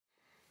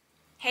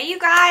Hey you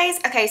guys,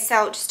 okay,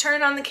 so just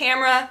turning on the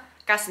camera,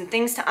 got some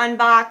things to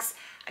unbox,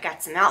 I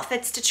got some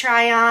outfits to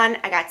try on,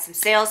 I got some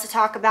sales to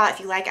talk about if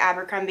you like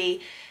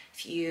Abercrombie,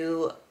 if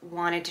you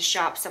wanted to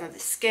shop some of the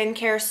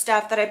skincare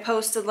stuff that I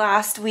posted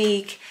last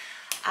week,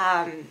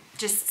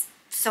 just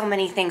so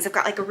many things. I've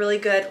got like a really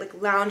good like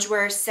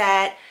loungewear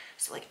set,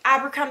 so like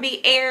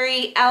Abercrombie,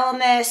 Aerie,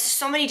 Elemis,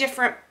 so many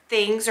different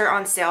things are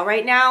on sale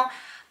right now.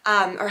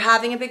 Are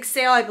having a big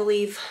sale, I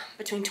believe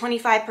between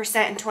 25%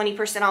 and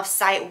 20% off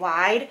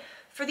site-wide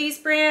for these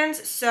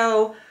brands.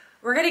 So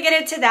we're gonna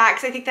get into that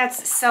because I think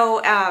that's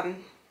so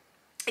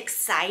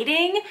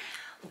exciting.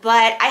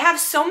 But I have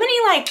so many,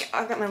 like,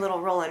 I've got my little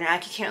rolling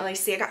rack, you can't really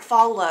see. I got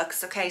fall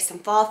looks, okay, some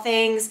fall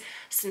things,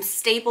 some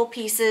staple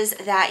pieces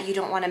that you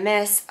don't want to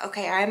miss.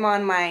 Okay, I'm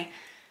on my,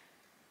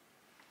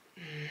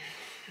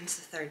 it's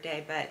the third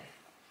day, but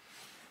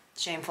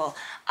shameful,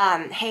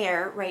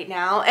 hair right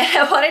now. And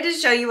I wanted to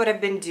show you what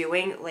I've been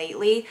doing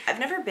lately. I've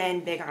never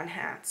been big on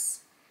hats.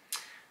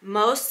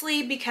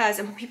 Mostly because,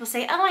 and when people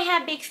say, oh, I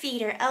have big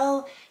feet, or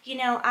oh, you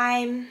know,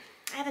 I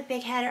have a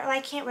big head, or oh, I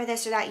can't wear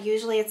this or that.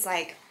 Usually it's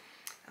like,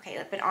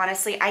 okay, but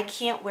honestly, I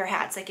can't wear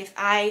hats. Like if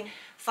I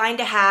find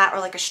a hat or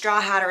like a straw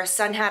hat or a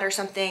sun hat or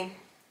something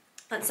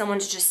that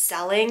someone's just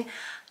selling,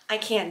 I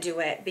can't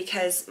do it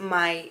because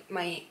my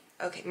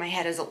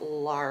head is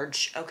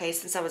large, okay,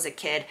 since I was a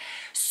kid.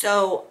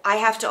 So I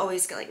have to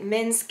always get like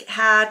men's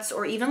hats,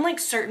 or even like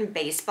certain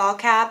baseball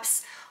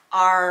caps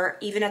are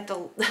even at the,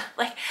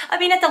 like, I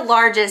mean at the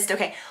largest,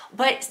 okay,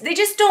 but they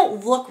just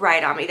don't look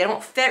right on me. They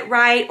don't fit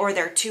right, or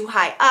they're too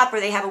high up, or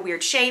they have a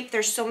weird shape.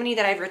 There's so many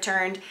that I've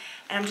returned,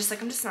 and I'm just like,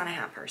 I'm just not a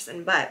hat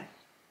person. But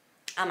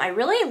I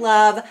really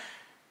love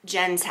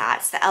Jen's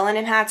hats. The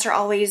L&M hats are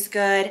always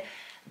good,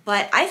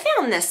 but I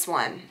found this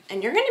one,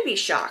 and you're gonna be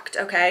shocked,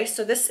 okay?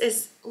 So this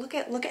is, look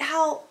at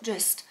how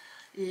just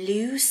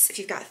loose, if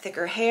you've got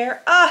thicker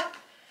hair,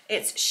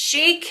 it's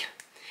chic.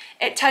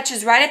 It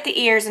touches right at the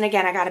ears, and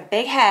again, I got a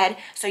big head,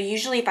 so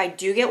usually if I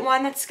do get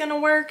one that's gonna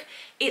work,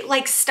 it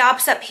like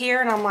stops up here,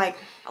 and I'm like,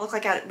 I look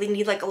like we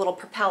need like a little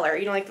propeller,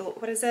 you know, like the,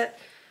 what is it?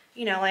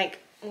 You know,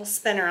 like a little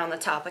spinner on the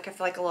top, like I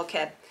feel like a little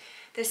kid.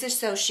 This is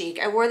so chic.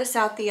 I wore this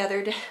out the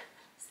other day.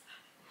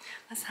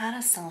 This hat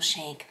is so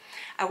chic.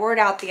 I wore it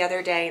out the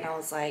other day, and I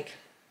was like,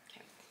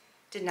 okay,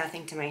 did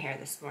nothing to my hair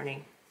this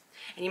morning.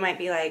 And you might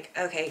be like,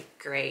 okay,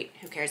 great,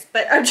 who cares?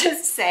 But I'm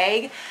just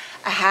saying,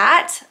 a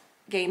hat,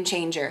 game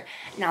changer.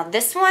 Now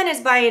this one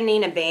is by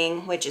Nina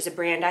Bing, which is a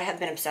brand I have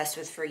been obsessed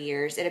with for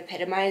years. It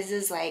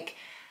epitomizes, like,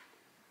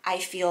 I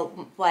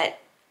feel what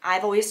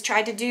I've always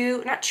tried to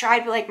do, not tried,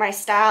 but like my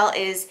style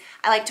is,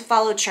 I like to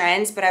follow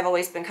trends, but I've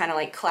always been kind of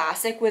like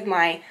classic with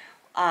my,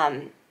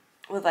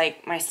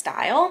 like my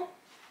style.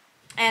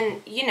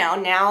 And you know,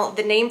 now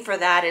the name for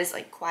that is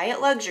like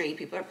quiet luxury.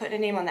 People are putting a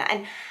name on that.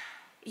 And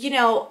you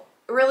know,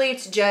 really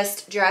it's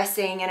just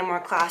dressing in a more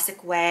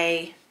classic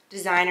way,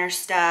 designer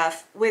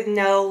stuff with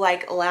no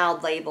like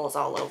loud labels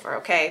all over,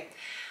 okay?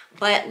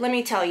 But let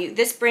me tell you,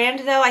 this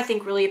brand though, I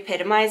think really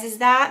epitomizes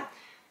that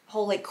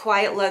whole like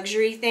quiet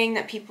luxury thing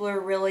that people are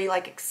really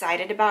like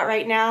excited about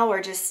right now,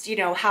 or just, you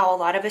know, how a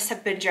lot of us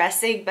have been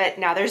dressing, but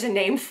now there's a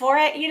name for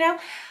it, you know?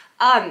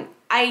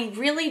 I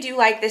really do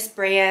like this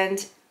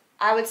brand.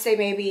 I would say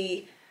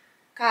maybe,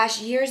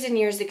 gosh, years and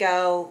years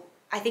ago,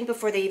 I think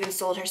before they even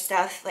sold her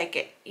stuff,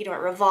 like, you know,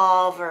 at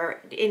Revolve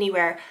or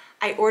anywhere,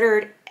 I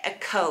ordered a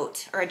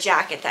coat or a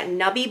jacket, that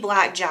nubby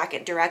black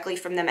jacket directly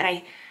from them.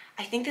 And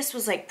I think this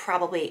was like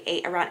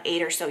probably around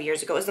 8 or so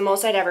years ago. It was the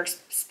most I'd ever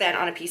spent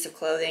on a piece of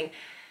clothing.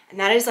 And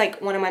that is like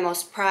one of my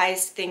most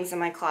prized things in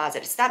my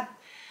closet. It's that,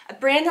 a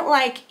brand that,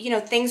 like, you know,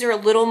 things are a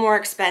little more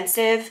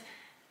expensive,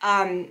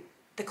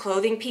 the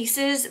clothing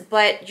pieces,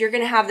 but you're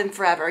gonna have them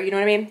forever, you know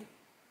what I mean?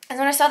 And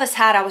when I saw this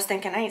hat, I was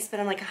thinking, I ain't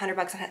spending like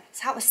 $100 on it.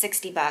 This hat was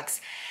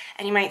 $60.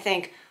 And you might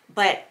think,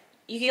 but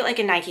you could get like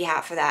a Nike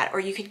hat for that.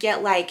 Or you could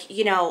get like,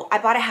 you know, I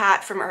bought a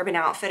hat from Urban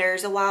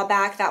Outfitters a while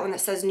back, that one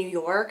that says New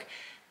York,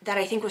 that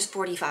I think was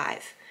 $45.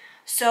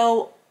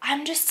 So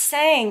I'm just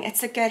saying,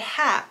 it's a good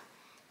hat.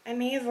 I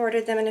may have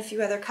ordered them in a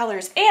few other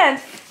colors.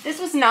 And this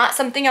was not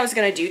something I was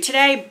gonna do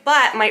today,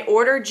 but my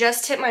order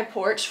just hit my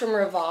porch from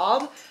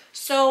Revolve.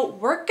 So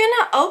we're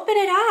gonna open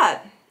it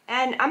up.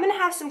 And I'm gonna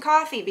have some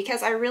coffee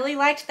because I really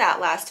liked that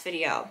last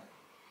video.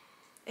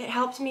 It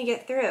helped me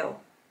get through.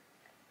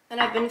 And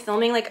I've been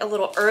filming like a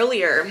little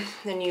earlier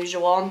than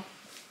usual.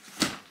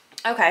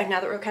 Okay,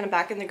 now that we're kind of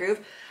back in the groove.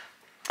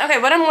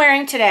 Okay, what I'm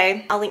wearing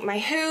today, I'll link my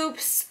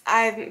hoops.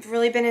 I've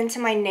really been into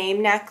my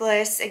name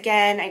necklace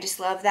again. I just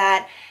love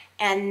that.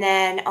 And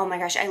then, oh my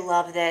gosh, I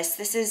love this.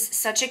 This is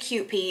such a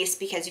cute piece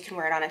because you can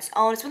wear it on its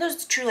own. It's one of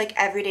those true like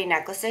everyday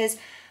necklaces,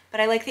 but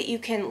I like that you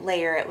can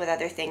layer it with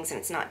other things and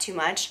it's not too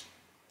much.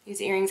 These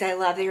earrings I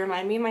love. They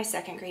remind me of my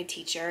second grade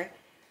teacher.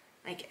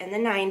 Like in the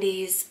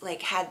 90s,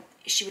 like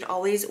she would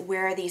always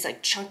wear these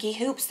like chunky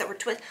hoops that were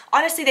twisted.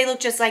 Honestly, they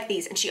look just like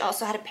these. And she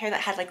also had a pair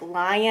that had like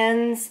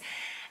lions.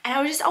 And I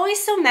was just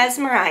always so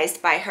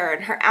mesmerized by her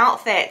and her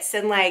outfits.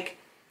 And like,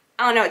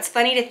 I don't know, it's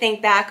funny to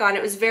think back on.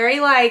 It was very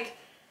like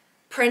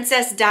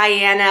Princess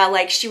Diana.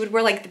 Like she would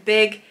wear like the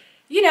big,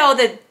 you know,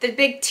 the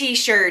big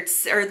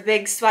t-shirts or the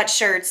big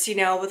sweatshirts, you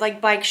know, with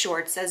like bike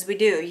shorts as we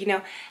do, you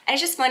know. And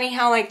it's just funny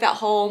how like that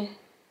whole,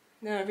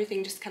 you know,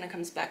 everything just kind of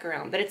comes back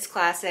around. But it's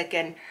classic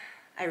and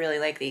I really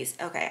like these.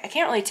 Okay, I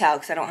can't really tell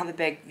because I don't have a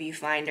big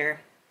viewfinder.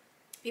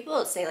 People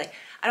will say like,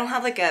 I don't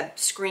have like a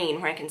screen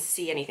where I can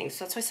see anything.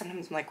 So that's why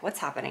sometimes I'm like, what's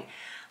happening?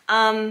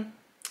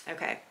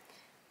 Okay.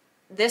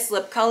 This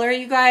lip color,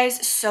 you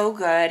guys, so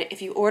good.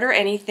 If you order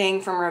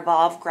anything from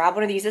Revolve, grab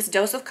one of these. This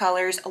Dose of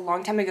Colors, a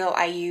long time ago,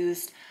 I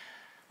used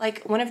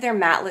like one of their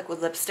matte liquid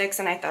lipsticks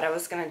and I thought I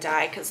was gonna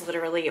die because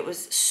literally it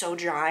was so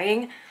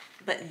drying.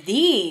 But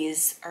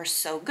these are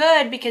so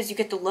good because you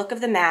get the look of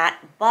the matte,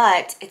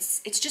 but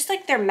it's just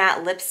like their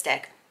matte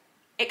lipstick.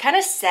 It kind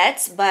of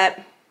sets, but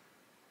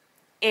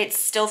it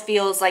still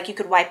feels like you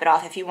could wipe it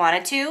off if you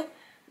wanted to,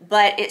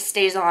 but it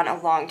stays on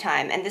a long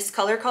time. And this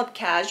color called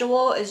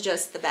Casual is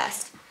just the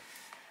best.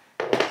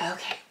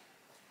 Okay.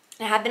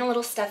 I have been a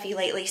little stuffy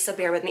lately, so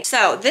bear with me.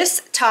 So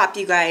this top,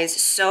 you guys,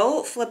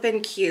 so flippin'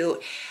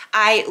 cute.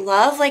 I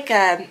love like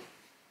kind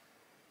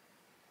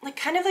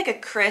of like a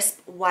crisp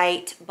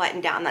white button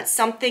down. That's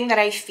something that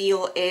I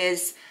feel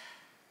has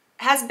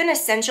been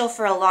essential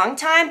for a long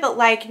time, but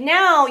like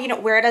now, you know,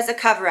 wear it as a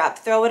cover up,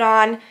 throw it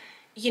on,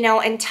 you know,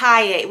 and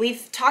tie it.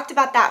 We've talked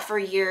about that for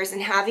years,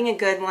 and having a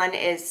good one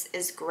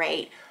is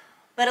great.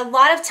 But a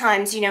lot of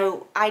times, you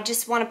know, I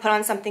just want to put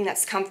on something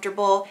that's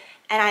comfortable.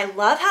 And I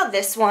love how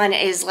this one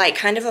is like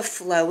kind of a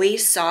flowy,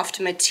 soft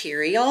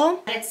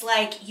material. It's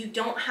like you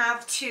don't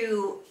have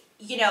to,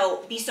 you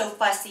know, be so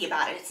fussy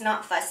about it. It's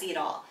not fussy at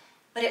all.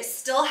 But it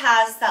still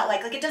has that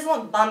like it doesn't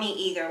look bummy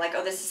either. Like,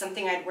 oh, this is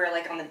something I'd wear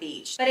like on the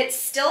beach. But it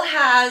still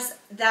has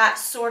that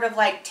sort of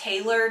like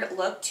tailored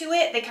look to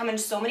it. They come in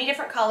so many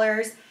different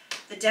colors.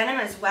 The denim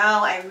as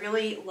well. I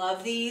really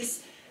love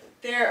these.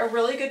 They're a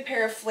really good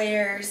pair of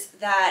flares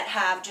that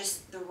have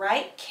just the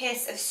right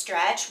kiss of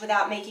stretch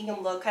without making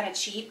them look kind of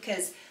cheap,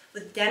 because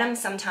with denim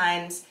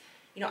sometimes,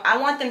 you know, I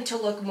want them to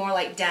look more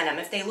like denim.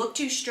 If they look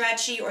too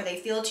stretchy or they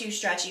feel too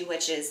stretchy,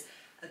 which is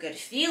a good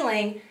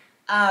feeling,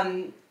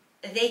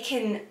 they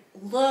can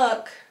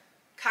look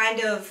kind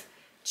of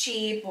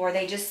cheap, or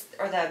they just,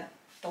 or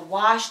the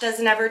wash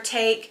doesn't ever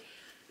take,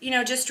 you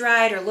know, just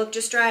right, or look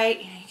just right.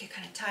 You know, you could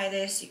kind of tie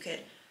this, you could,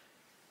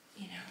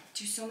 you know,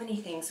 do so many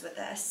things with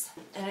this.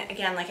 And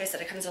again, like I said,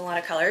 it comes in a lot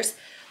of colors.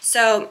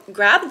 So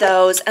grab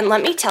those, and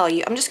let me tell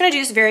you, I'm just gonna do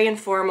this very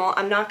informal.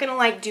 I'm not gonna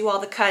like do all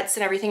the cuts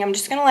and everything. I'm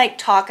just gonna like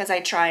talk as I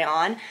try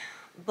on.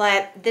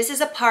 But this is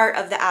a part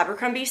of the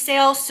Abercrombie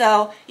sale,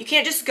 so you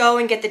can't just go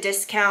and get the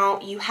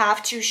discount. You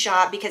have to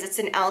shop because it's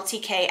an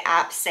LTK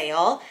app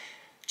sale.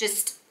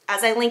 Just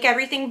as I link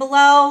everything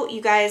below,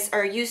 you guys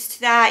are used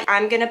to that.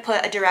 I'm gonna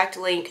put a direct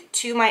link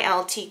to my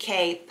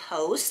LTK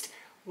post,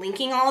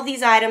 linking all of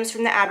these items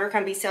from the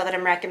Abercrombie sale that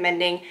I'm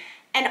recommending.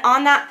 And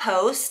on that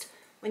post,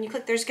 when you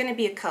click, there's gonna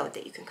be a code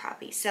that you can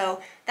copy.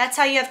 So that's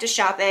how you have to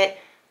shop it,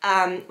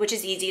 which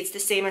is easy. It's the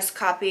same as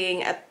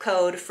copying a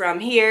code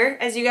from here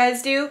as you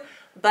guys do,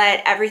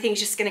 but everything's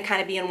just gonna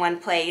kind of be in one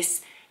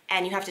place,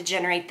 and you have to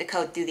generate the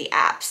code through the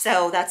app.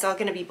 So that's all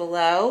gonna be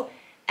below.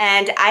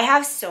 And I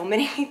have so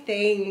many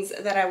things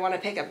that I wanna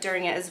pick up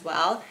during it as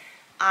well.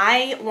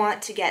 I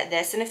want to get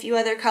this in a few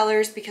other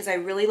colors because I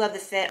really love the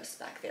fit. It's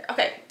back there.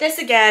 Okay, this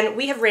again,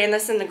 we have ran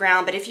this in the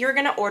ground, but if you're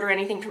gonna order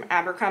anything from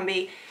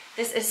Abercrombie,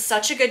 this is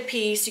such a good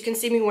piece. You can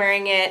see me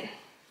wearing it.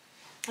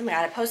 Oh my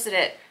God, I posted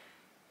it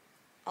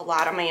a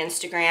lot on my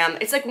Instagram.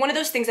 It's like one of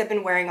those things I've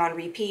been wearing on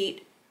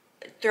repeat.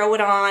 Throw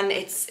it on,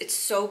 it's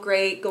so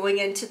great. Going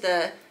into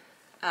the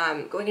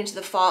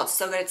fall, it's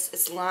so good.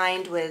 It's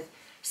lined with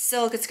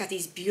silk. It's got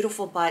these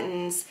beautiful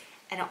buttons,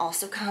 and it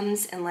also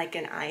comes in like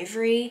an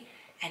ivory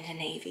and a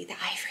navy. The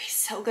ivory is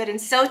so good and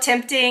so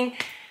tempting,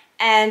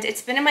 and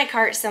it's been in my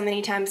cart so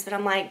many times, but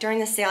I'm like, during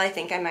the sale I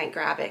think I might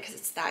grab it because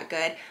it's that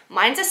good.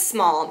 Mine's a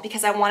small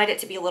because I wanted it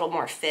to be a little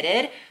more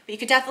fitted, but you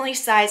could definitely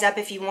size up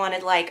if you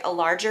wanted like a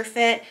larger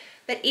fit.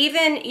 But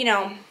even, you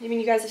know, I mean,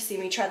 you guys have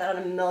seen me try that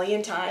on a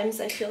million times.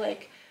 I feel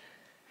like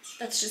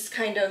that's just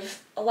kind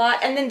of a lot.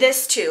 And then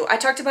this too, I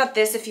talked about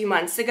this a few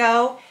months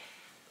ago.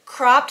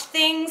 Cropped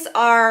things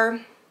are,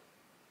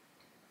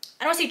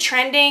 I don't want to say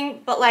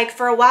trending, but like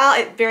for a while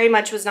it very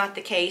much was not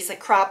the case. Like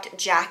cropped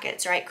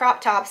jackets, right?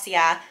 Crop tops,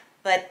 yeah,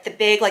 but the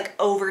big like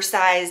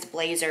oversized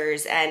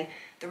blazers and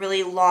the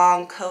really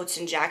long coats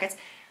and jackets.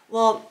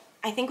 Well,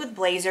 I think with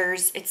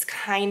blazers, it's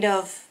kind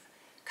of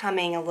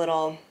coming a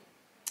little,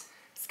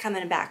 it's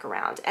coming back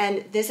around.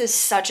 And this is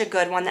such a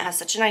good one that has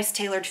such a nice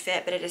tailored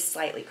fit, but it is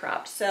slightly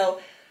cropped.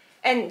 So,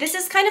 and this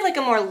is kind of like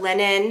a more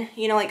linen,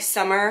 you know, like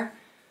summer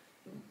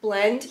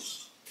blend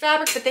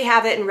fabric, but they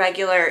have it in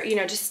regular, you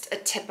know, just a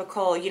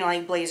typical, you know,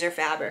 like blazer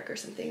fabric or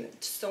something.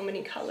 So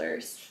many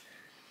colors.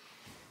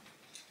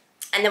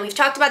 And then we've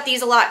talked about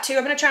these a lot too.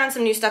 I'm going to try on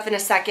some new stuff in a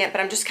second, but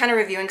I'm just kind of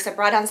reviewing because I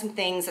brought down some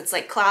things that's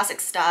like classic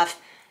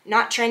stuff,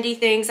 not trendy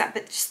things,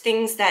 but just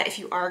things that if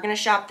you are going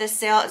to shop this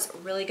sale, it's a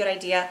really good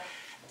idea.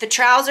 The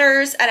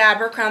trousers at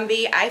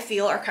Abercrombie, I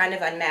feel, are kind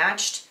of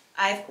unmatched.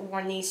 I've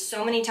worn these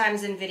so many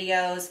times in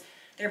videos.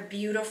 They're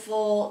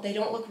beautiful. They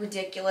don't look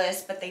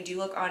ridiculous, but they do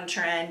look on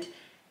trend.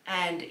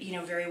 and, you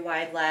know, very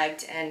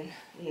wide-legged and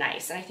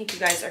nice. And I think you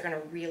guys are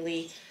gonna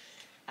really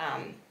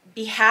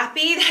be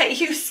happy that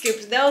you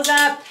scooped those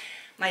up.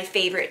 My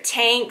favorite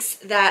tanks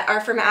that are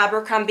from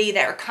Abercrombie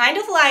that are kind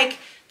of like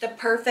the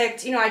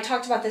perfect, you know, I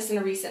talked about this in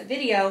a recent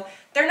video.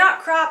 They're not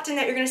cropped in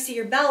that you're gonna see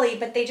your belly,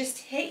 but they just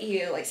hit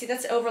you. Like, see,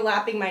 that's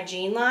overlapping my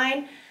jean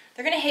line.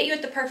 They're gonna hit you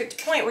at the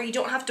perfect point where you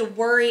don't have to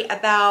worry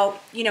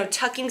about, you know,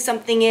 tucking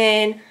something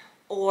in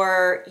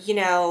or, you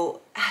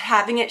know,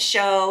 having it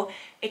show.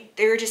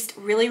 They're just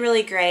really,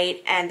 really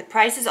great. And the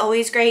price is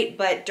always great,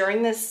 but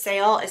during this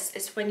sale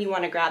is when you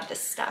wanna grab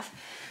this stuff.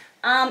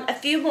 A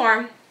few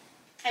more.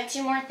 I have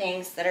two more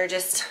things that are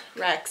just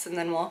recs, and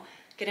then we'll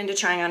get into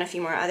trying on a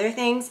few more other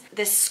things.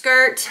 This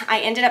skirt, I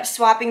ended up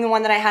swapping the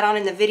one that I had on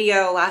in the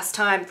video last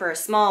time for a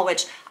small,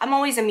 which I'm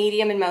always a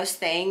medium in most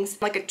things.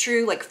 Like a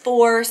true like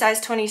 4, size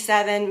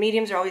 27.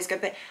 Mediums are always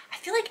good, but I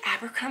feel like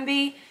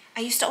Abercrombie,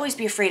 I used to always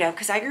be afraid of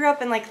because I grew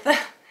up in like the,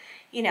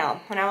 you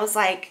know, when I was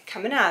like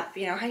coming up,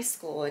 you know, high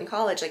school and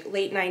college, like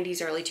late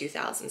 90s, early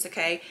 2000s,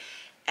 okay?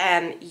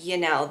 You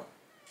know,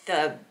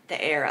 the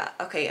era,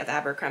 okay, of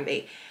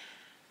Abercrombie.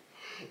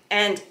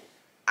 And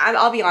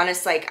I'll be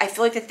honest, like, I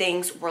feel like the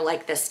things were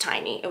like this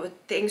tiny.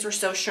 Things were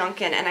so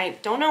shrunken, and I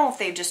don't know if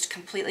they've just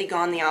completely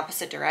gone the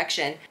opposite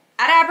direction.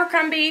 At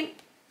Abercrombie,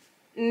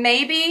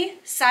 maybe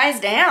size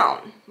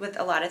down with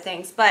a lot of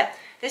things, but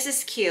this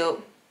is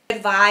cute.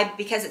 Good vibe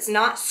because it's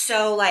not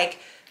so like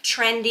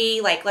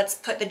trendy, like let's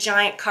put the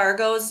giant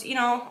cargos, you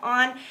know,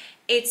 on.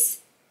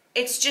 It's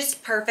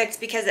just perfect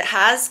because it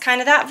has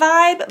kind of that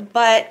vibe,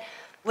 but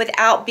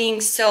without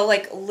being so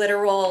like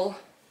literal,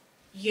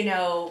 you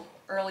know,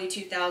 early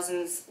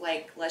 2000s,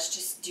 like let's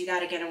just do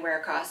that again and wear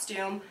a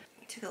costume.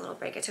 I took a little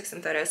break, I took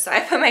some photos, so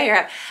I put my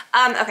hair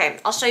up. Okay,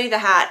 I'll show you the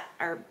hat,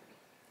 or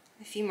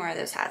a few more of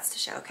those hats to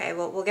show, okay?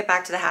 We'll get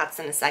back to the hats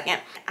in a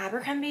second.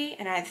 Abercrombie,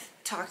 and I've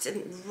talked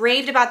and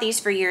raved about these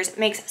for years,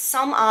 makes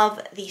some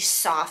of the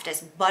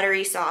softest,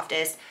 buttery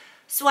softest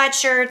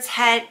sweatshirts,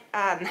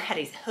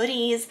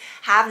 hoodies,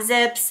 half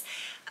zips,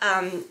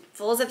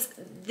 full zips.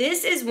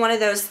 This is one of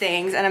those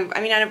things, and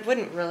I mean, I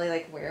wouldn't really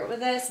like wear it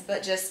with this,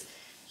 but just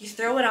you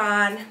throw it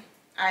on.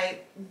 I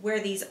wear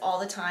these all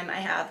the time. I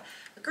have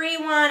a gray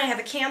one, I have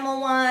a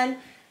camel one,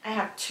 I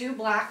have 2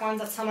 black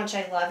ones. That's how much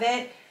I love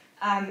it.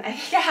 I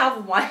think I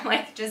have one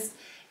like just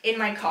in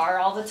my car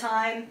all the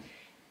time.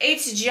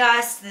 It's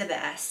just the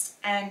best,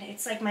 and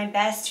it's like my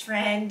best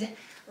friend,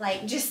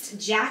 like just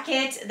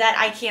jacket that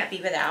I can't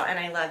be without, and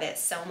I love it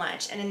so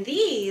much. And in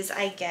these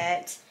I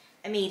get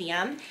a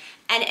medium,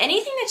 and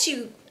anything that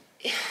you,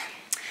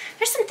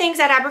 there's some things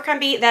at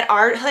Abercrombie that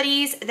are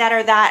hoodies that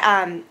are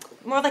that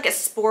more like a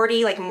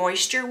sporty, like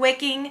moisture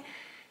wicking,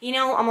 you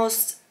know,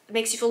 almost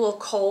makes you feel a little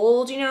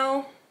cold, you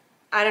know.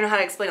 I don't know how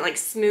to explain it, like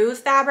smooth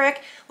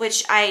fabric,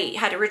 which I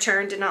had to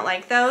return, did not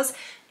like those.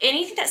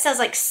 Anything that says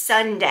like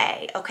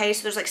Sunday, okay?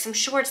 So there's like some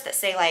shorts that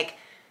say like,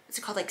 what's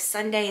it called, like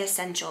Sunday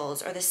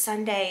Essentials or the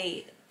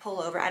Sunday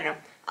pullover, I don't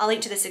know. I'll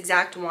link to this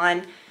exact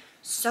one.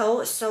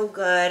 So, so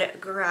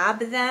good. Grab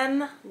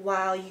them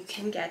while you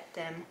can get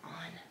them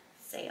on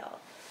sale.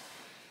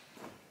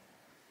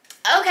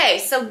 Okay,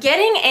 so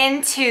getting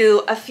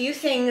into a few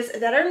things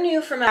that are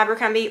new from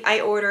Abercrombie. I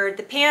ordered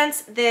the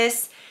pants,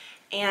 this,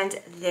 and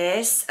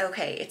this.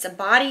 Okay, it's a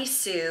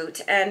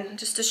bodysuit, and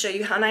just to show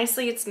you how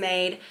nicely it's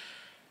made.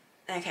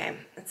 Okay,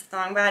 it's a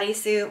thong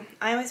bodysuit.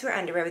 I always wear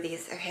underwear with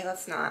these. Okay,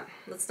 let's not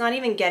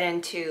even get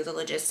into the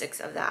logistics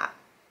of that.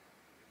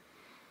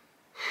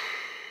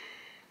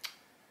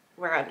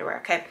 Wear underwear,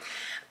 okay?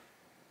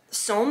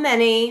 So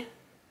many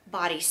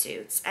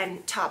bodysuits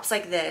and tops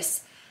like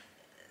this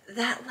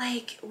that,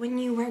 like, when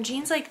you wear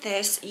jeans like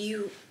this,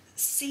 you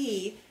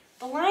see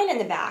the line in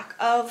the back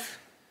of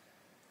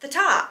the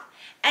top.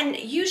 And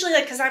usually,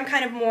 like, because I'm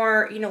kind of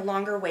more, you know,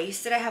 longer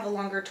waisted, I have a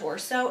longer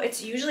torso,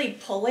 it's usually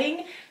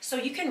pulling, so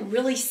you can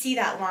really see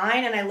that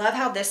line. And I love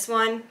how this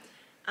one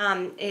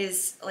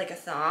is like a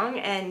thong,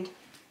 and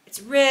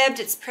it's ribbed,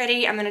 it's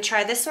pretty. I'm gonna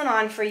try this one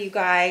on for you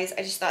guys.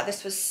 I just thought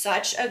this was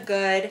such a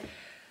good,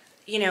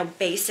 you know,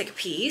 basic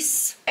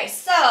piece. Okay,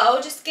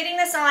 so just getting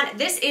this on,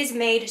 this is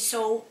made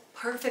so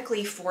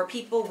perfectly for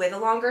people with a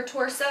longer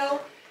torso.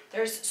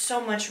 There's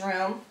so much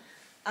room.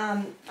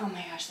 Oh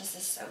my gosh, this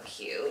is so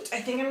cute.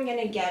 I think I'm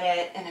gonna get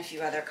it in a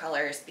few other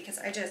colors because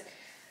I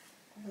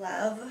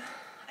love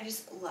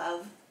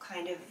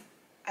kind of,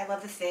 I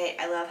love the fit.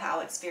 I love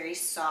how it's very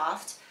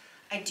soft.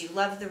 I do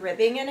love the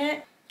ribbing in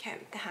it. Okay,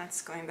 the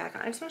hat's going back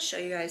on. I just want to show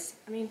you guys.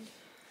 I mean,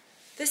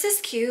 this is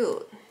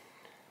cute.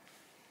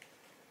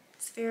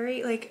 It's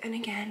very like, and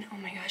again, oh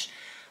my gosh,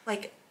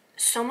 like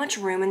so much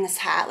room in this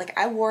hat. Like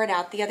I wore it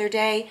out the other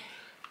day.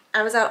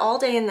 I was out all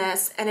day in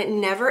this and it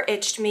never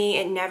itched me.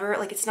 It never,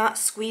 like it's not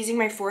squeezing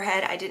my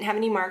forehead. I didn't have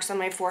any marks on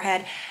my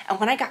forehead. And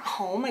when I got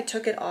home, I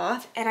took it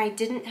off and I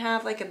didn't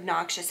have like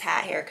obnoxious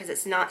hat hair because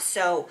it's not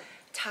so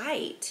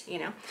tight, you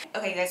know?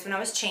 Okay guys, when I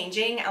was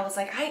changing, I was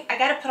like, I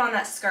gotta put on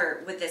that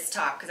skirt with this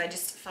top because I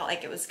just felt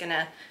like it was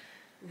gonna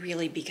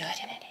really be good,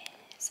 and it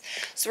is.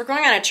 So we're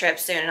going on a trip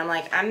soon and I'm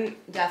like, I'm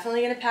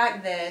definitely gonna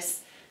pack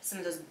this, some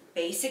of those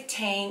basic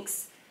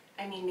tanks,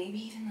 I mean, maybe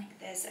even like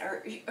this,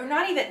 or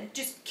not even,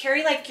 just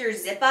carry like your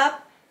zip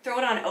up, throw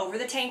it on over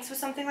the tanks with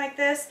something like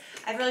this.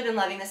 I've really been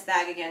loving this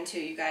bag again too,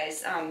 you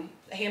guys.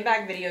 A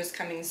handbag video is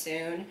coming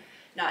soon.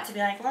 Not to be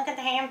like, look at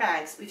the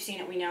handbags. We've seen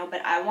it, we know,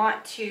 but I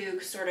want to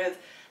sort of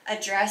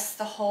address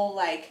the whole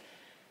like,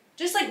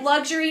 just like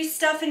luxury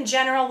stuff in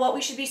general, what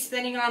we should be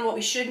spending on, what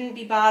we shouldn't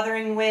be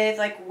bothering with,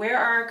 like where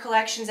are our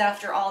collections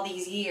after all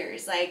these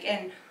years? Like,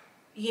 and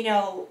you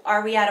know,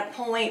 are we at a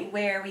point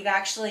where we've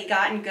actually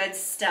gotten good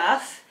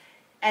stuff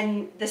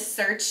and the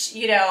search,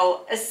 you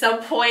know, at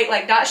some point,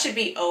 like that should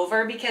be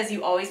over because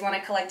you always want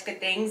to collect good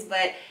things,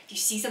 but if you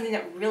see something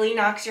that really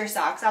knocks your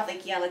socks off,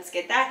 like, yeah, let's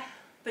get that.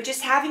 But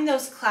just having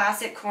those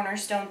classic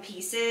cornerstone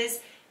pieces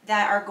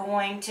that are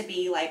going to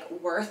be like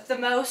worth the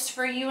most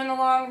for you in the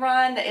long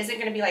run, that isn't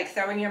going to be like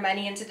throwing your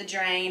money into the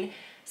drain,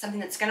 something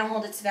that's going to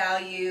hold its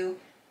value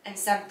and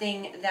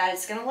something that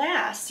is going to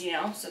last, you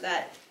know, so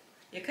that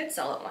you could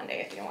sell it one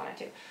day if you wanted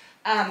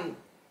to.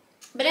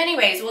 But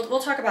anyways, we'll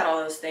talk about all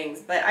those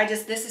things, but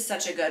this is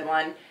such a good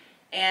one,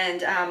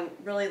 and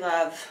really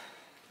love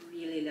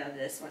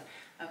this one.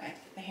 Okay,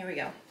 here we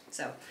go.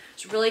 So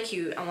it's really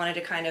cute. I wanted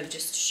to kind of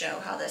just show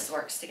how this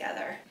works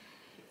together.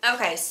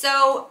 Okay,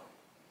 so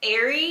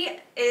Aerie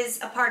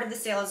is a part of the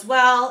sale as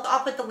well.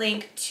 I'll put the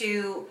link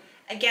to,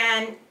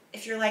 again,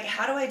 if you're like,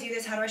 how do I do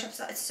this? How do I shop?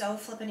 It's so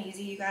flippin'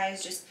 easy, you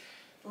guys. Just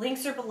the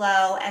links are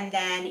below, and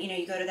then, you know,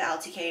 you go to the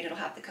LTK and it'll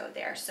have the code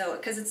there. So,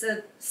 because it's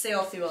a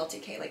sale through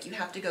LTK, like you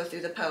have to go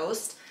through the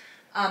post.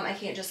 I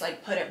can't just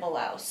like put it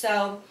below.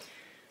 So,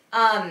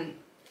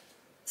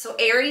 so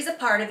Aerie's a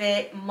part of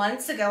it.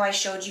 Months ago, I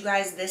showed you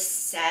guys this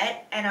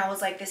set, and I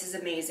was like, this is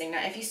amazing.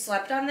 Now, if you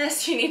slept on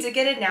this, you need to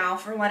get it now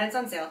for when it's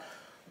on sale.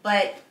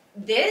 But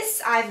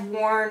this I've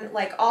worn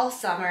like all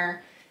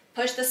summer.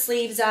 Push the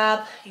sleeves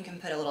up. You can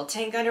put a little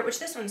tank under, which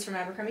this one's from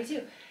Abercrombie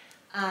too.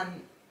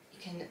 You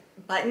can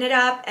button it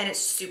up, and it's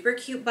super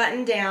cute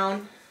button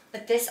down.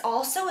 But this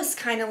also is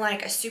kind of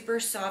like a super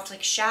soft,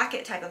 like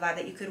shacket type of vibe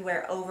that you could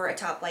wear over a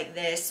top like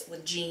this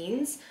with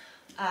jeans.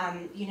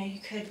 You know, you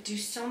could do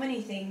so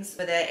many things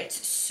with it.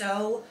 It's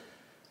so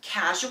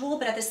casual,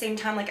 but at the same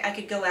time, like I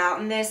could go out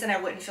in this and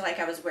I wouldn't feel like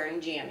I was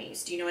wearing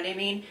jammies. Do you know what I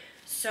mean?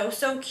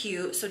 So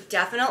cute. So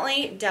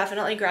definitely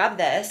grab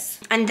this.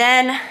 And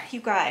then,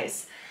 you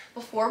guys,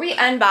 before we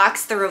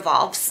unbox the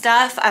Revolve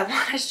stuff, I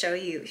want to show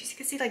you. As you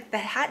can see, like the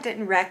hat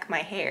didn't wreck my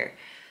hair.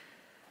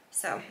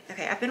 So,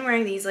 okay, I've been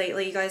wearing these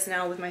lately, you guys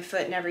know, with my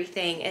foot and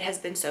everything. It has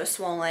been so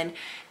swollen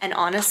and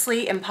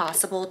honestly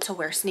impossible to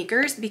wear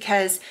sneakers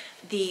because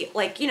the,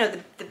 like, you know,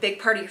 the big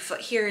part of your foot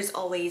here is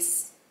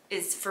always,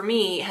 for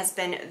me, has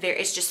been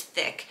it's just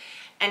thick.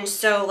 And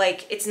so,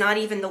 like, it's not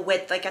even the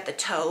width, like, at the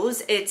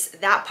toes. It's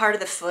that part of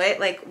the foot,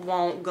 like,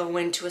 won't go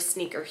into a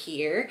sneaker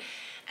here.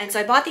 And so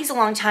I bought these a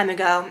long time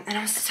ago, and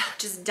I was so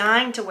just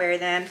dying to wear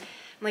them.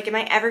 I'm like, am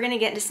I ever going to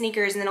get into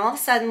sneakers? And then all of a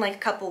sudden, like, a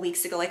couple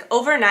weeks ago, like,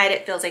 overnight,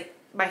 it feels like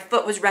my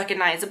foot was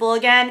recognizable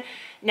again.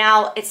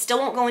 Now, it still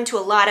won't go into a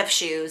lot of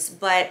shoes,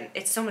 but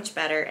it's so much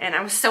better. And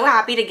I was so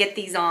happy to get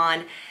these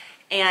on.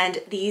 And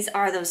these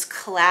are those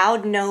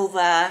Cloud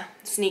Nova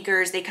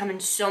sneakers. They come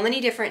in so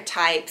many different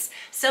types.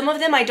 Some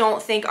of them I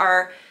don't think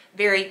are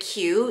very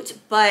cute,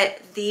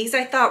 but these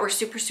I thought were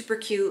super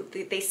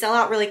cute. They sell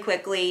out really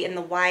quickly in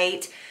the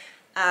white.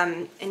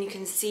 And you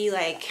can see,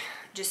 like,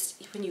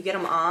 just when you get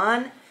them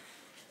on,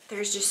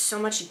 there's just so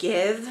much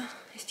give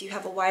if you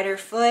have a wider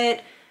foot.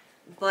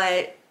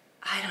 But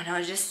I don't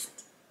know, just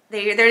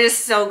they're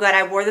just so good.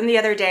 I wore them the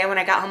other day when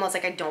I got home. I was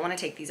like, I don't want to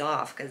take these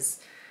off because,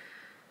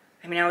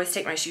 I mean, I always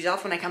take my shoes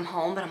off when I come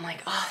home, but I'm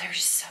like, oh, they're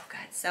just so good.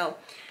 So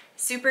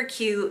super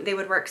cute. They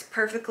would work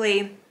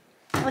perfectly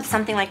with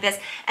something like this.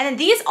 And then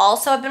these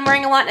also I've been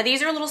wearing a lot. Now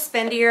these are a little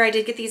spendier. I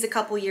did get these a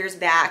couple years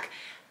back.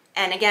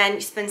 And again,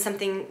 you spend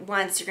something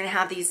once, you're gonna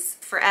have these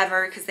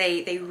forever because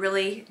they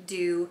really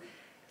do.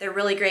 They're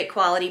really great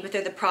quality, but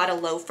they're the Prada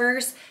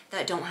loafers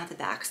that don't have the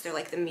backs. They're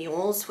like the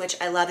mules, which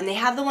I love. And they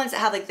have the ones that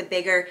have like the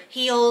bigger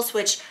heels,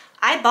 which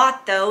I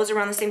bought those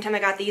around the same time I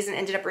got these and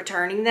ended up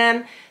returning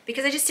them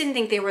because I just didn't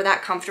think they were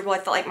that comfortable. I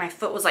felt like my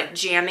foot was like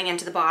jamming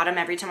into the bottom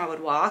every time I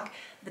would walk.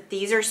 But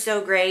these are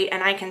so great,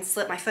 and I can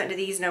slip my foot into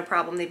these no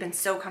problem. They've been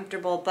so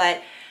comfortable,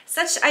 but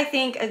such, I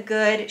think, a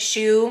good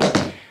shoe.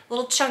 A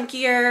little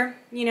chunkier,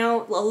 you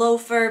know, a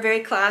loafer, very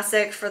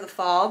classic for the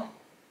fall.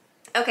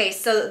 Okay,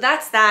 so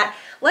that's that.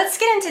 Let's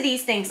get into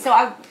these things.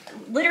 So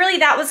literally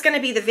that was gonna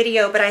be the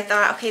video, but I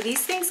thought, okay,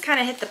 these things kind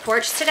of hit the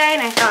porch today,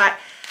 and I thought,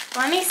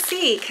 let me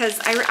see, because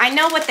I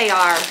know what they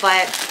are,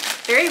 but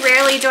very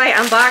rarely do I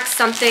unbox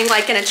something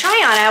like in a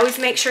try-on. I always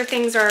make sure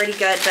things are already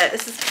good, but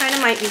this is kind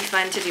of might be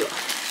fun to do.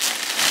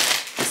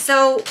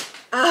 So,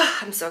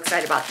 I'm so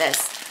excited about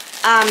this.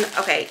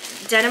 Okay,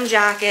 denim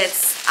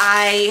jackets.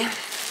 I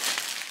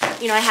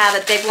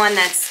have a big one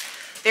that's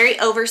very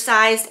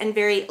oversized and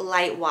very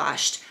light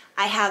washed.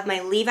 I have my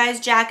Levi's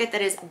jacket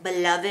that is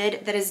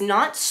beloved, that is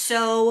not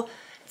so,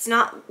 it's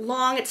not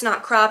long, it's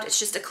not cropped, it's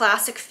just a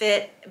classic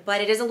fit,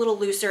 but it is a little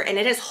looser, and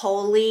it is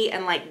holey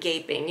and like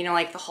gaping, you know,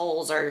 like the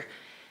holes are,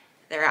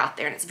 they're out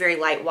there, and it's very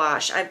light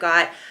wash. I've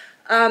got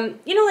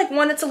you know, like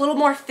one that's a little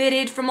more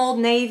fitted from Old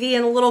Navy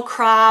and a little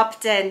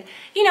cropped, and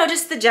you know,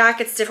 just the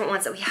jackets, different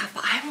ones that we have.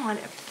 But I want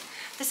it.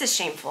 This is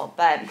shameful,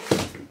 but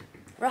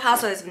Real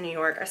Housewives of New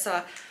York, I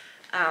saw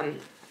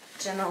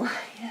Jenna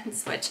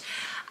Lyons, which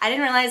I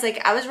didn't realize,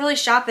 like, I was really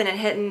shopping and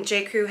hitting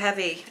J. Crew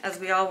heavy, as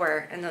we all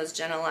were in those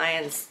Jenna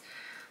Lyons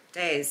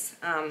days.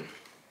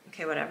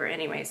 Okay, whatever.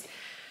 Anyways,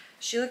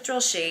 she looked real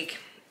chic,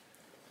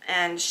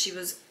 and she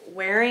was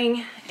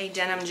wearing a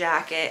denim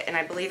jacket, and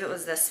I believe it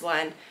was this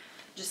one,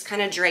 just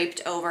kind of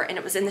draped over, and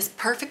it was in this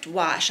perfect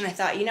wash. And I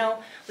thought, you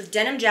know, with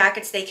denim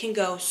jackets, they can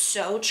go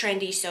so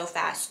trendy so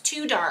fast.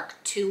 Too dark,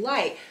 too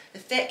light. The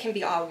fit can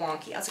be all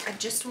wonky. I was like, I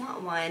just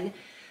want one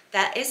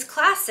that is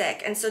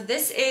classic. And so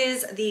this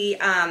is the,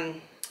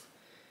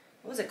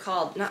 what was it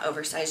called? Not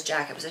oversized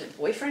jacket. Was it a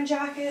boyfriend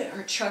jacket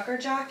or a trucker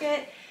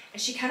jacket?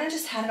 And she kind of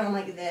just had it on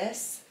like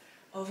this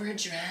over a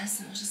dress,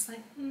 and I was just like,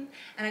 And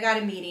I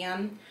got a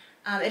medium.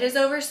 It is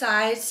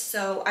oversized,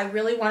 so I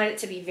really wanted it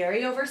to be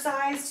very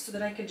oversized so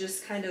that I could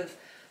just kind of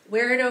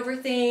wear it over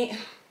things.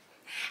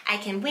 I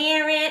can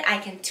wear it, I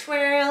can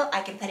twirl,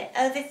 I can put it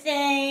over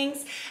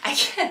things. I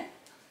can,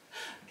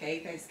 okay,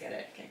 you guys get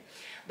it, okay.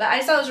 But I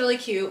just thought it was really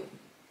cute.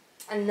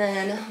 And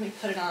then, let me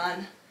put it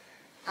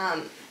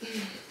on.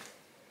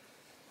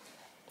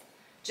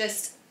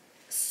 Just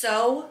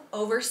so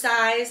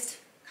oversized,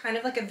 kind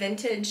of like a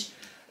vintage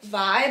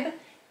vibe,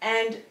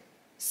 and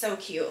so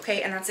cute,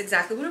 okay? And that's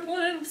exactly what I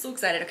wanted. I'm so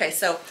excited. Okay,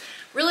 so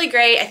really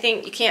great. I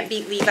think you can't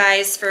beat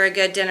Levi's for a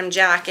good denim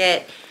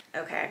jacket.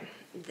 Okay,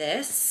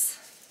 this,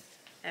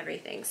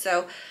 everything.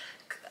 So,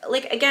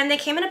 like, again, they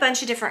came in a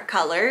bunch of different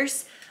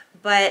colors,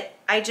 but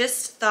I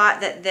just thought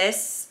that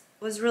this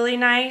was really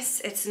nice.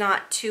 It's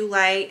not too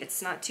light.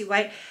 It's not too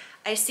white.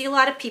 I see a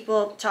lot of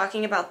people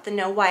talking about the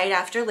no white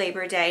after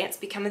Labor Day. It's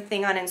become a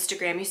thing on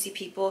Instagram. You see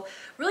people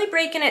really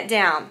breaking it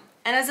down.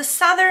 And as a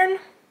Southern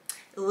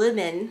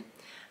woman,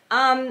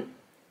 I'm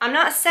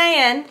not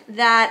saying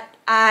that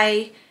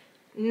I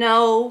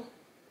know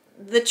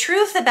the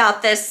truth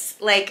about this,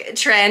 like,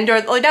 trend,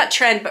 or not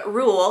trend, but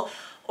rule,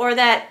 or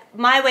that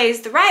my way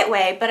is the right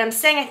way, but I'm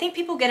saying I think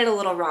people get it a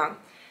little wrong.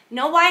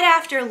 No white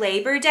after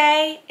Labor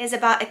Day is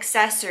about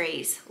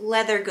accessories,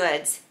 leather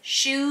goods,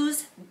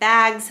 shoes,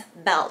 bags,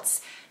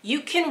 belts.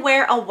 You can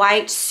wear a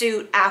white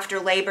suit after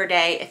Labor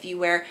Day if you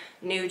wear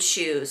nude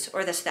shoes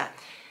or this, that.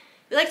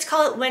 We like to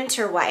call it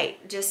winter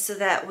white, just so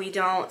that we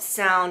don't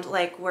sound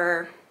like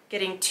we're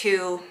getting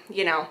too,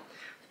 you know,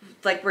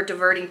 like we're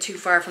diverting too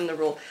far from the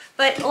rule.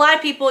 But a lot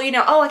of people, you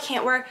know, oh, I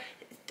can't wear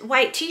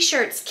white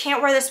t-shirts,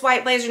 can't wear this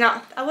white blazer.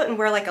 Now, I wouldn't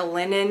wear like a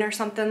linen or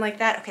something like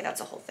that. Okay, that's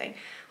a whole thing,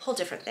 whole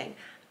different thing.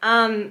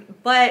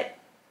 But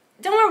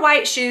don't wear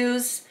white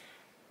shoes,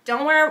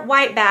 don't wear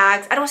white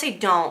bags. I don't say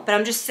don't, but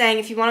I'm just saying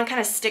if you want to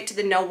kind of stick to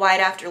the no white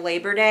after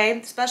Labor Day,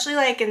 especially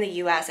like in the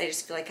US, I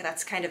just feel like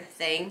that's kind of a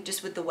thing,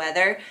 just with the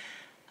weather.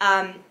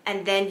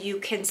 And then you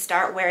can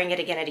start wearing it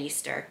again at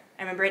Easter.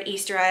 I remember at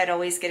Easter I'd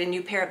always get a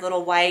new pair of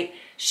little white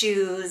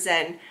shoes,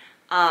 and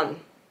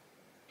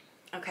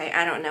okay,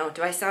 I don't know.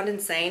 Do I sound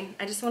insane?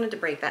 I just wanted to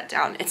break that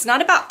down. It's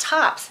not about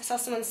tops. I saw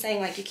someone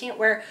saying like you can't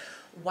wear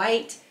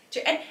white,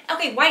 and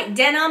okay, white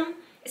denim.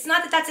 It's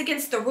not that that's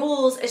against the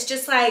rules. It's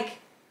just like,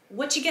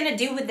 what you gonna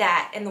do with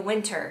that in the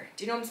winter?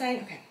 Do you know what I'm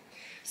saying? Okay,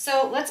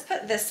 so let's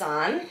put this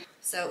on.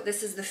 So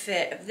this is the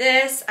fit of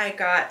this. I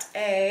got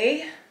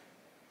a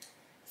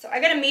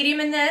medium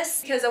in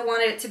this because I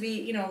wanted it to be,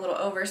 you know, a little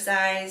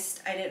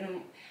oversized. I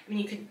mean,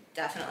 you could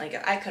definitely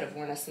go, I could have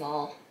worn a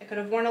small. I could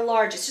have worn a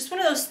large. It's just one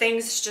of those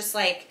things, it's just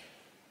like,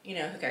 you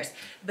know, who cares?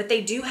 But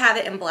they do have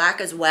it in black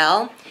as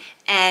well.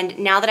 And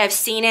now that I've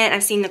seen it,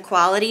 I've seen the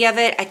quality of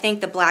it, I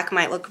think the black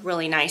might look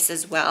really nice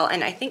as well.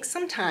 And I think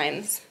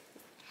sometimes,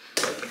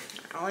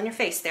 all in your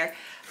face there,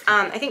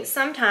 I think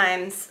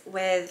sometimes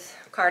with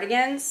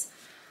cardigans,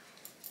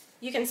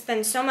 you can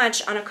spend so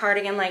much on a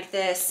cardigan like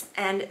this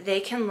and they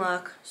can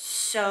look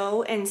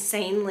so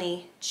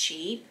insanely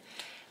cheap.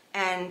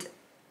 And,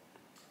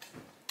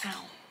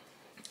 oh.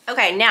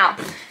 Okay, now,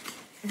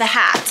 the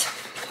hat.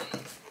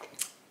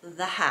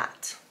 The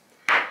hat.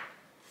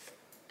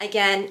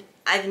 Again,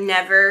 I've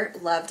never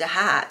loved a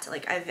hat.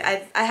 Like, I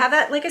have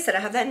that, like I said, I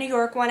have that New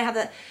York one, I have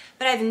that,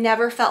 but I've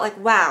never felt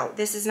like, wow,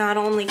 this is not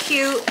only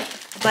cute,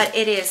 but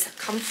it is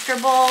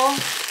comfortable.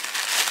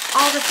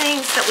 All the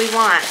things that we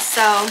want,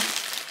 so.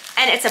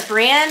 And it's a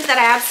brand that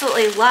I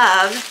absolutely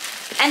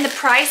love. And the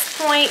price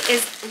point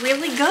is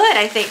really good,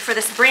 I think, for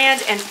this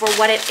brand and for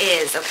what it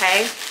is,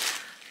 okay?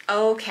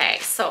 Okay,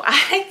 so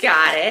I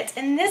got it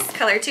in this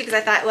color too because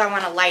I thought, oh, I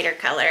want a lighter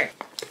color.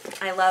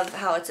 I love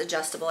how it's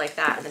adjustable like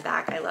that in the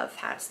back. I love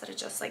hats that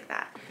adjust like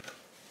that.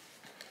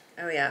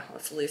 Oh yeah,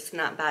 let's loosen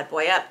that bad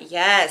boy up.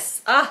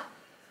 Yes, ah,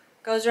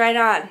 goes right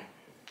on.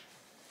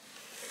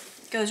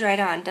 Goes right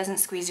on, doesn't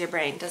squeeze your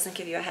brain, doesn't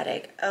give you a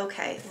headache.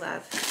 Okay,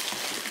 love.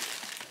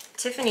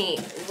 Tiffany,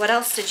 what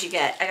else did you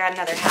get? I got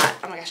another hat.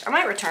 Oh my gosh, I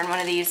might return one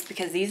of these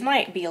because these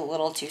might be a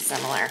little too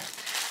similar.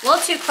 A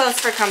little too close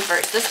for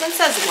comfort. This one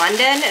says London,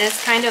 and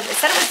it's kind of, it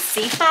said it was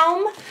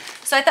seafoam,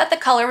 So I thought the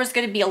color was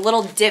going to be a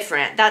little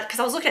different. Because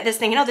I was looking at this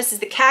thinking, oh, this is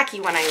the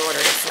khaki one I ordered.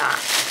 It's not.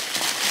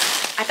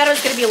 I thought it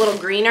was going to be a little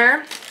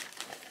greener.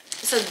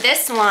 So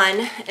this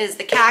one is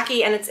the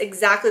khaki, and it's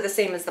exactly the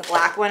same as the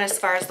black one as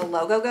far as the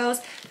logo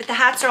goes, but the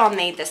hats are all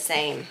made the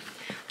same.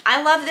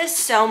 I love this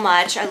so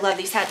much. I love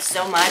these hats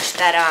so much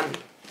that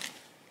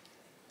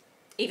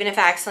even if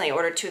I accidentally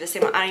ordered 2 of the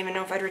same one, I don't even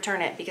know if I'd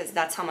return it because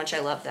that's how much I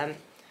love them.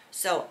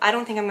 So I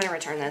don't think I'm going to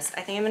return this.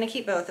 I think I'm going to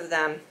keep both of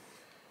them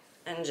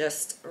and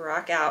just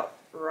rock out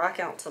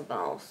to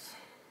both.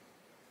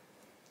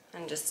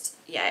 And just,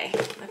 yay.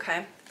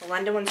 Okay. The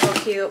London one's so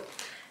cute.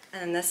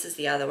 And then this is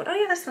the other one. Oh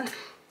yeah, this one.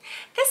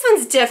 This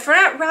one's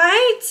different,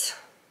 right?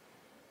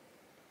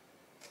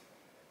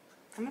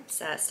 I'm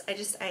obsessed.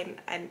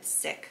 I'm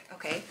sick,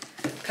 okay?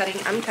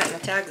 I'm cutting the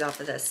tags off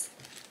of this.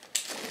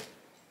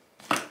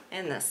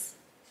 And this.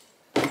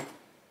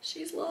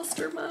 She's lost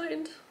her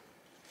mind.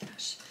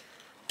 Gosh.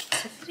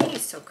 Tiffany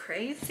is so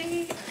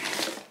crazy.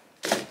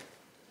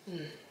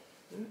 Okay.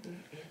 Oh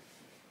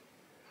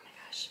my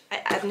gosh.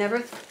 I've never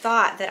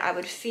thought that I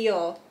would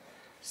feel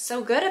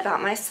so good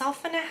about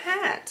myself in a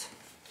hat.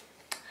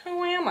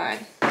 Who am I?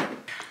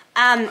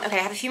 Okay,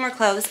 I have a few more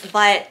clothes,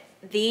 but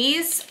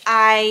these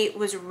I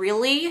was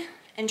really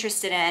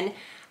interested in.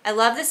 I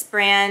love this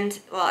brand.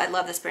 Well, I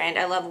love this brand.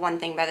 I love one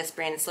thing by this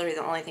brand. It's literally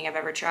the only thing I've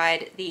ever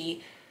tried.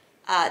 The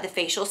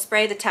facial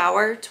spray, the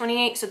Tower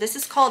 28. So this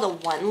is called a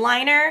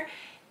one-liner.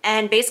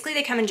 And basically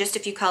they come in just a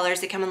few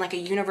colors. They come in like a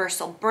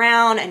universal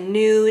brown, a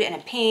nude, and a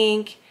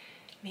pink.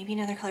 Maybe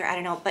another color, I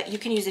don't know. But you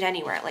can use it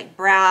anywhere, like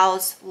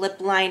brows, lip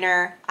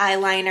liner,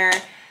 eyeliner.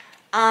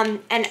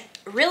 And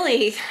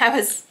really, I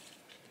was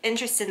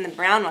interested in the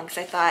brown one because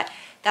I thought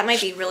that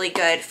might be really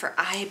good for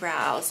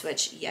eyebrows,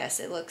 which, yes,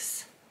 it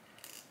looks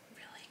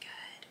really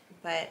good.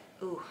 But,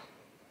 ooh,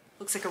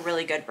 looks like a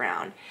really good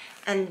brown.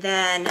 And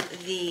then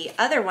the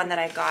other one that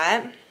I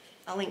got,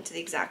 I'll link to the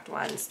exact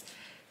ones.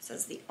 It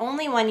says, the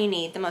only one you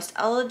need, the most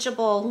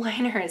eligible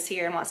liner is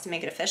here and wants to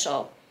make it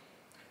official.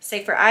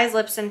 Safe for eyes,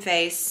 lips, and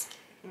face.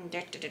 Okay.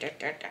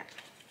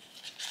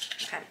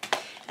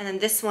 And then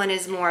this one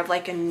is more of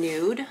like a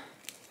nude,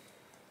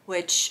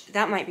 which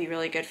that might be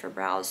really good for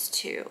brows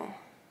too.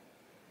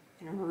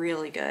 And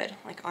really good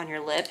like on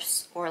your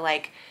lips, or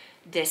like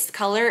this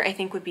color I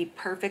think would be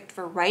perfect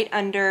for right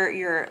under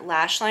your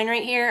lash line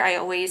right here. I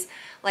always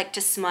like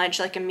to smudge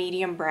like a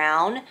medium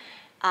brown.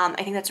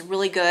 I think that's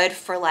really good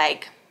for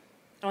like,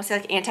 I don't want to say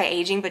like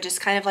anti-aging, but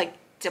just kind of like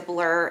to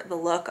blur the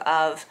look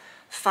of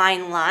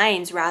fine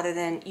lines rather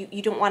than,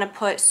 you don't want to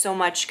put so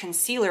much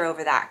concealer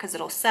over that because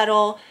it'll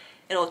settle,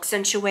 it'll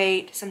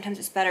accentuate. Sometimes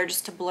it's better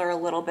just to blur a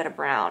little bit of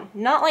brown.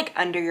 Not like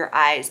under your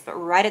eyes, but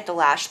right at the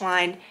lash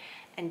line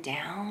and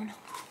down.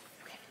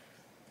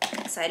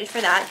 Okay. Excited for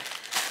that.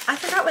 I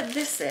forgot what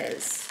this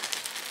is.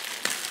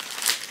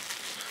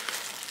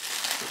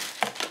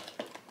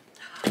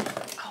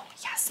 Oh,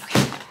 yes,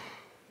 okay.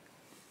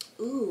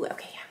 Ooh,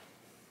 okay, yeah.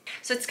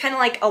 So it's kind of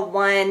like a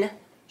one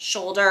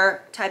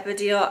shoulder type of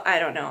deal. I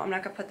don't know. I'm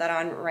not gonna put that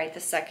on right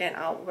this second.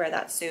 I'll wear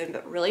that soon,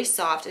 but really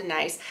soft and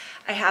nice.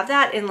 I have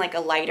that in like a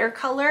lighter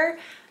color.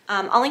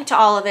 I'll link to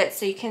all of it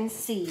so you can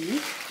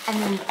see.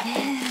 And then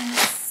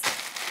this,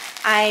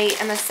 I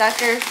am a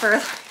sucker for,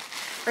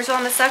 first of all,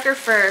 I'm a sucker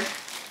for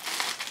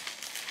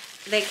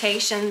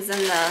vacations in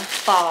the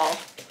fall.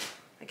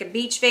 Like a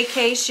beach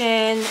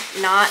vacation,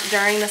 not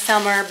during the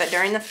summer, but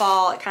during the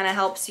fall. It kind of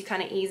helps you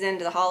kind of ease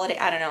into the holiday.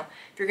 I don't know.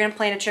 If you're going to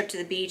plan a trip to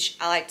the beach,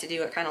 I like to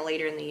do it kind of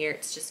later in the year.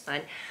 It's just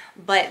fun.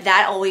 But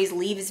that always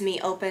leaves me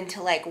open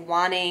to like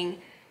wanting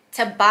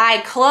to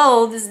buy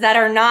clothes that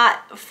are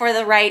not for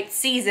the right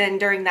season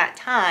during that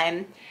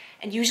time.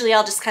 And usually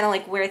I'll just kind of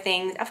like wear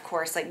things, of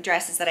course, like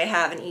dresses that I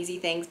have and easy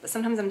things. But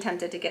sometimes I'm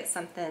tempted to get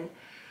something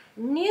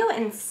new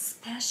and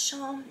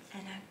special.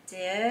 And I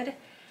did.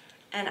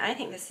 And I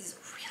think this is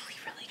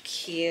really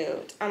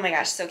cute. Oh my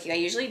gosh, so cute. I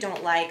usually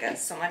don't like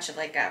so much of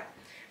like a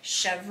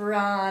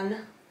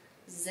chevron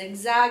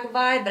zigzag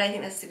vibe, but I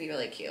think this would be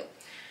really cute.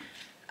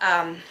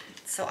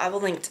 So I will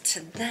link to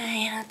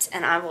that,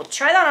 and I will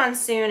try that on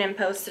soon and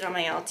post it on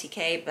my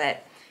LTK,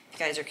 but if you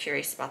guys are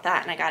curious about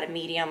that, and I got a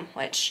medium,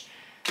 which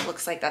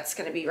looks like that's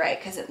going to be right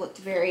because it looked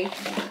very,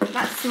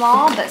 not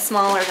small, but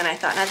smaller than I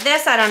thought. Now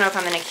this, I don't know if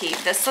I'm going to keep.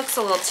 This looks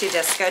a little too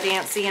disco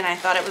dancey, and I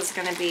thought it was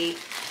going to be,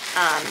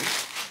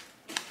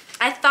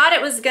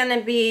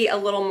 a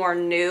little more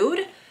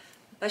nude,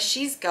 but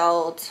she's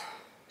gold.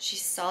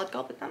 She's solid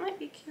gold, but that might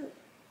be cute.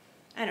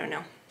 I don't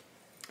know.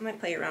 I might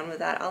play around with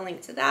that. I'll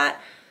link to that.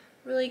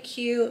 Really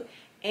cute.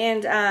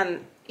 And,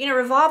 you know,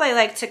 Revolve, I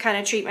like to kind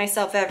of treat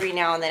myself every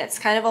now and then. It's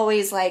kind of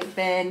always like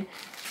been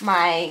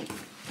my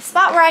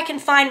spot where I can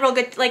find real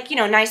good, like, you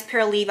know, nice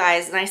pair of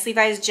Levi's, nice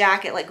Levi's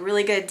jacket, like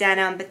really good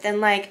denim, but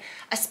then like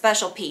a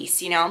special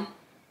piece, you know?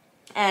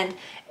 And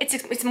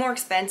it's more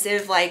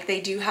expensive. Like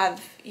they do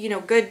have, you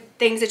know, good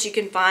things that you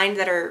can find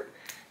that are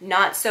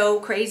not so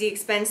crazy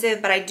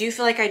expensive, but I do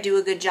feel like I do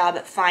a good job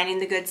at finding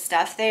the good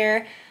stuff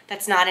there.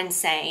 That's not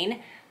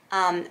insane.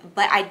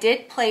 But I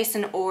did place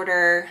an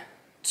order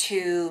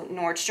to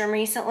Nordstrom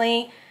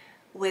recently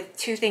with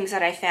two things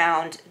that I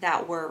found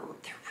that they're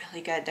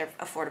really good. They're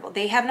affordable.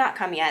 They have not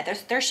come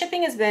yet. Their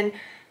shipping has been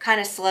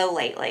kind of slow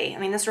lately. I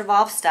mean, this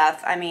Revolve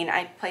stuff, I mean,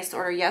 I placed the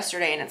order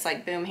yesterday and it's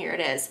like, boom, here it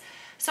is.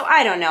 So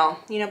I don't know,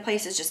 you know,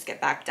 places just get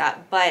backed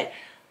up, but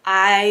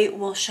I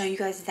will show you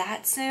guys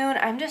that soon.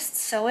 I'm just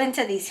so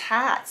into these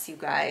hats, you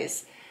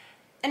guys.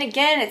 And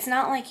again, it's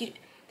not like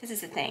this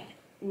is the thing,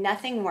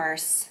 nothing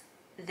worse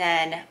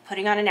than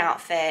putting on an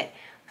outfit,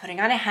 putting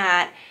on a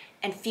hat,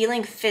 and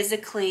feeling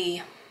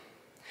physically,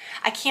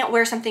 I can't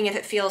wear something if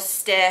it feels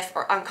stiff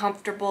or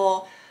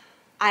uncomfortable.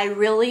 I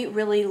really,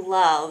 really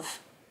love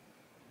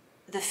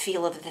the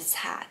feel of this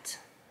hat.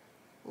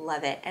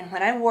 Love it. And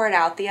when I wore it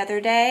out the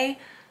other day,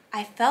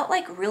 I felt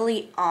like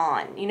really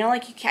on, you know,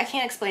 like I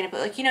can't explain it,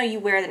 but like, you know, you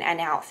wear an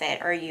outfit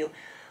or you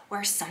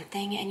wear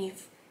something and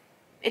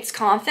it's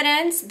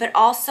confidence, but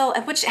also,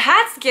 which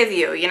hats give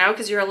you, you know,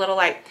 because you're a little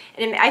like,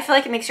 and I feel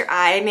like it makes your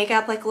eye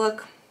makeup like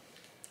look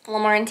a little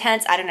more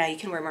intense. I don't know, you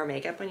can wear more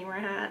makeup when you wear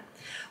a hat,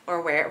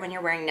 or wear it when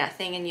you're wearing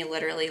nothing and you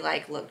literally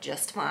like look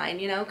just fine,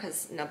 you know,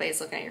 because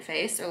nobody's looking at your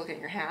face or looking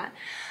at your hat.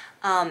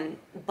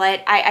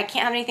 But I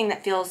can't have anything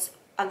that feels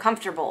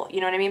uncomfortable,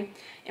 you know what I mean?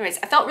 Anyways,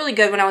 I felt really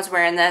good when I was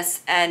wearing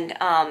this, and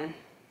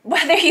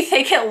whether you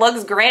think it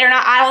looks great or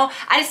not,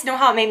 I just know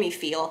how it made me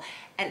feel.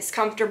 And it's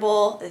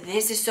comfortable.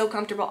 This is so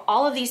comfortable.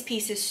 All of these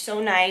pieces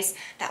so nice.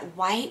 That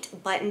white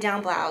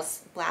button-down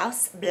blouse.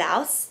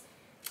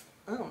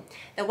 Oh,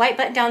 the white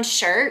button-down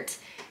shirt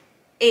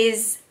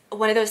is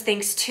one of those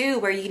things too,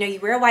 where you know you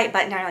wear a white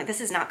button down, like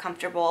this is not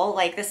comfortable,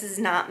 like this is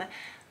not,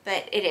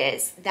 but it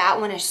is. That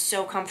one is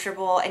so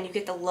comfortable, and you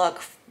get the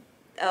look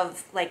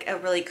of like a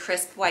really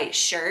crisp white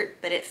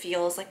shirt, but it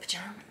feels like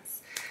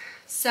pajamas.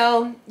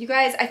 So you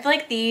guys, I feel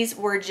like these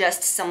were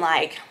just some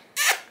like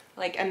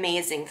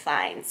amazing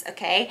finds,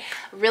 okay?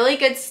 Really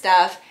good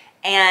stuff.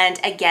 And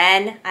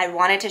again, I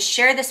wanted to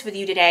share this with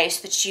you today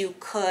so that you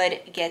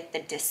could get the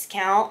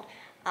discount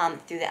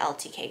through the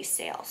LTK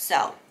sale.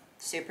 So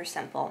super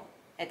simple.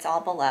 It's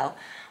all below.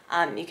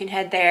 You can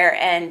head there,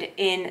 and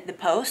in the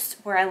post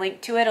where I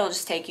link to it, it'll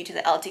just take you to the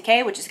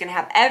LTK, which is going to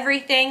have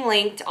everything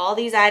linked. All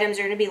these items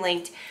are going to be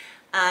linked.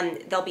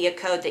 There'll be a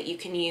code that you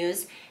can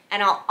use.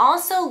 And I'll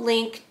also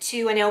link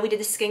to, I know we did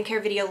the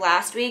skincare video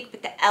last week,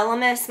 but the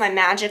Elemis, my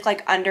magic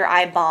like under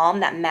eye balm,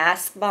 that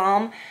mask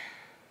balm,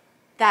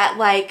 that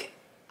like,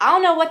 I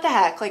don't know what the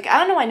heck, like I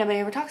don't know why nobody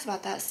ever talks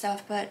about that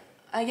stuff, but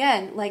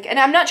again, like, and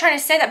I'm not trying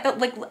to say that, but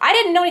like I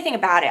didn't know anything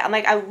about it. I'm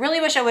like, I really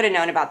wish I would have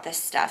known about this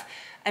stuff.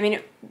 I mean,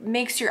 it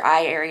makes your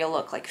eye area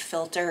look like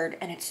filtered,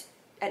 and it's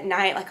at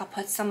night, like I'll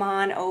put some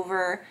on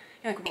over,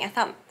 you know, like, I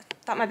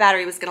thought my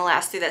battery was gonna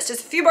last through this.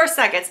 Just a few more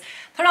seconds.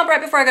 Put it on right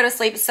before I go to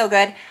sleep, it's so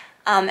good.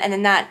 And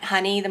then that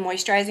honey, the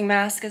moisturizing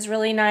mask is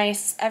really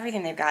nice.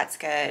 Everything they've got is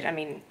good. I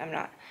mean, I'm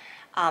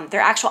not,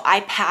 they're actual eye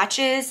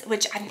patches,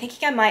 which I'm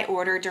thinking I might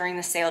order during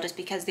the sale just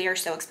because they are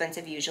so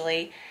expensive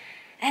usually.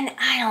 And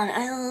I don't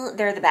know,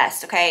 they're the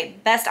best, okay?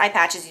 Best eye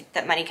patches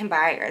that money can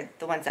buy are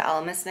the ones that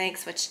Elemis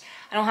makes, which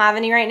I don't have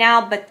any right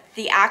now, but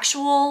the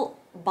actual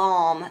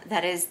balm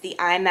that is the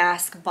eye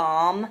mask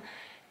balm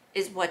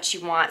is what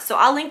you want. So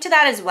I'll link to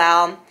that as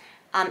well.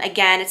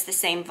 Again, it's the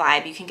same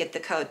vibe. You can get the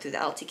code through the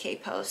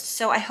LTK post.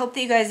 So I hope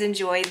that you guys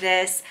enjoyed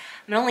this.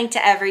 I'm gonna link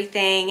to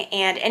everything,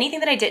 and anything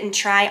that I didn't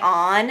try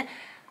on,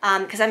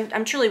 because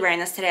I'm truly wearing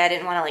this today. I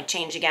didn't want to like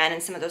change again,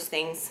 and some of those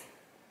things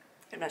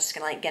I'm not just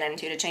gonna like get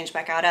into to change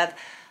back out of.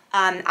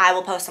 I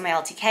will post on my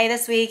LTK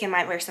this week and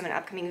might wear some in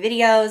upcoming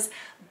videos,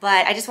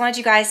 but I just wanted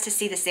you guys to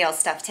see the sales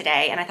stuff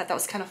today, and I thought that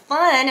was kind of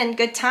fun and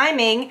good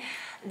timing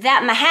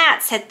that my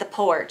hats hit the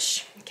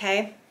porch,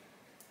 okay?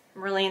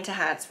 I'm really into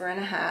hats. We're in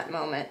a hat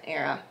moment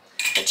era.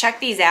 But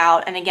check these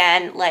out. And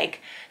again, like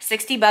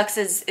 60 bucks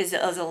is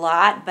a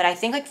lot, but I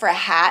think like for a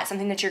hat,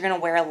 something that you're gonna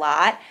wear a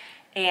lot,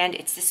 and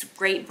it's this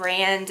great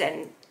brand,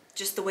 and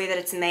just the way that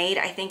it's made,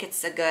 I think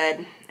it's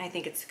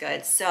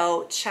good.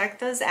 So check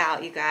those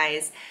out, you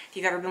guys. If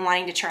you've ever been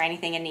wanting to try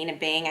anything in Nina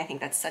Bing, I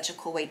think that's such a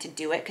cool way to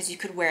do it, because you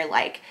could wear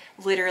like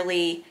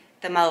literally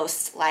the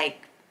most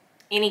like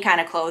any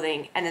kind of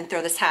clothing and then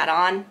throw this hat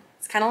on.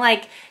 It's kind of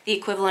like the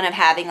equivalent of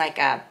having like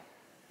a,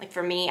 like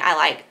for me, I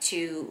like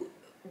to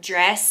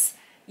dress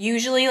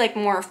usually like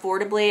more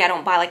affordably. I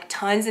don't buy like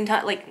tons and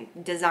tons,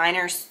 like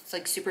designers,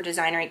 like super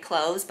designer-y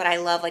clothes, but I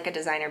love like a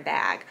designer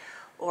bag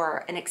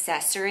or an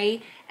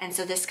accessory. And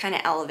so this kind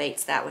of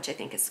elevates that, which I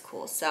think is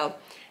cool. So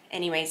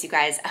anyways, you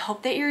guys, I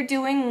hope that you're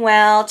doing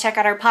well. Check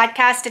out our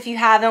podcast if you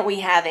haven't. We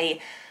have a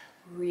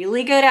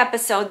really good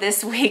episode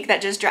this week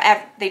that just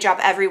they drop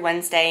every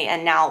Wednesday,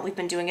 and now we've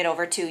been doing it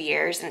over 2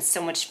 years, and it's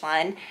so much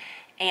fun.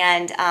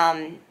 And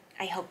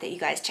I hope that you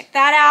guys check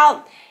that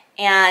out,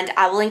 and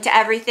I will link to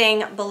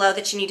everything below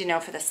that you need to know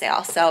for the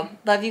sale. So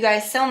love you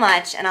guys so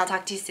much, and I'll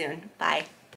talk to you soon. Bye.